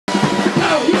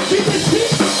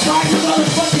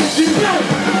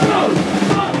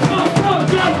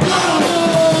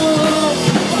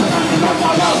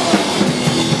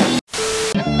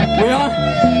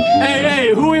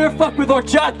fuck with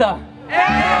horchata?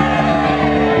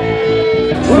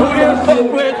 Who here fuck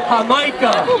with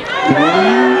Jamaica?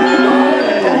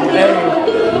 Hey,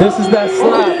 this is that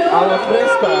slap, agua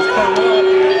fresca.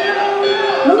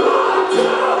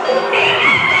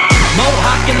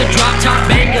 Mohawk in the drop top,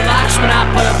 bang your locks when I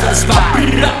put up to the spot.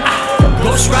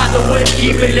 Ghost ride the whip,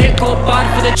 keep it lit, go bar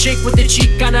for the chick with the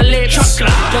chicana lips.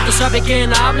 Ya tú sabes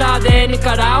quién habla de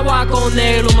Nicaragua con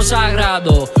el humo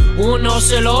sagrado. Uno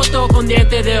celoso con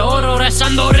dientes de oro,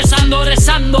 rezando, rezando,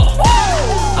 rezando.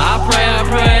 I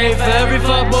pray for every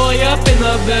fuckboy up in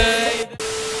the bay.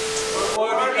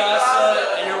 We're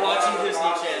Icaza and you're watching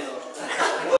Disney Channel.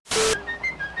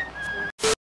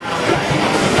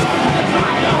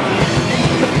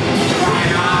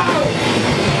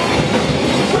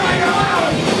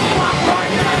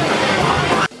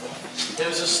 It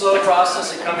was a slow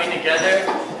process of coming together.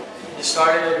 It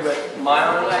started with my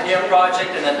own idea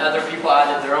project, and then other people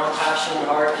added their own passion,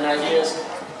 heart, and ideas,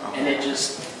 and it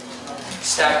just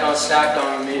stacked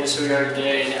on and made us who we are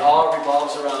today. And it all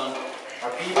revolves around our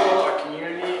people, our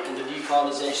community, and the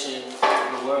declonization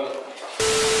of the world.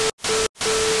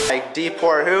 Like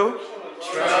deport who?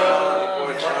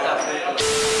 Trump.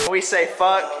 We say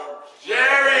fuck.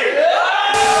 Jerry!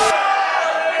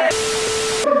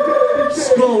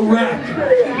 Skull rack.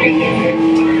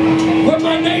 Where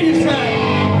my natives at?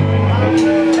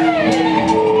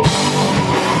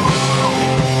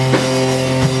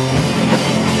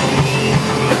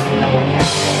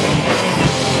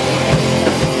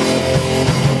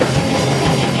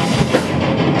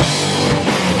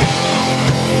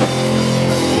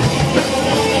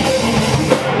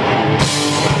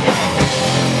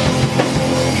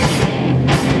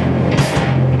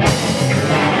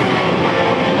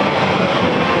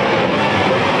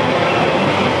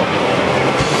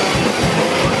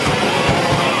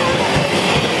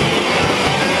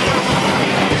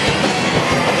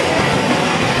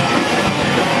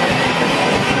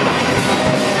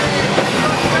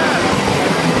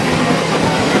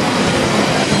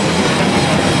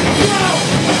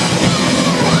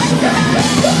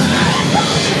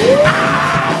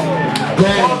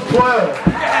 Fuck 12.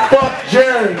 Fuck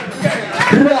Jerry.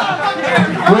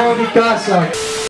 We're Icaza.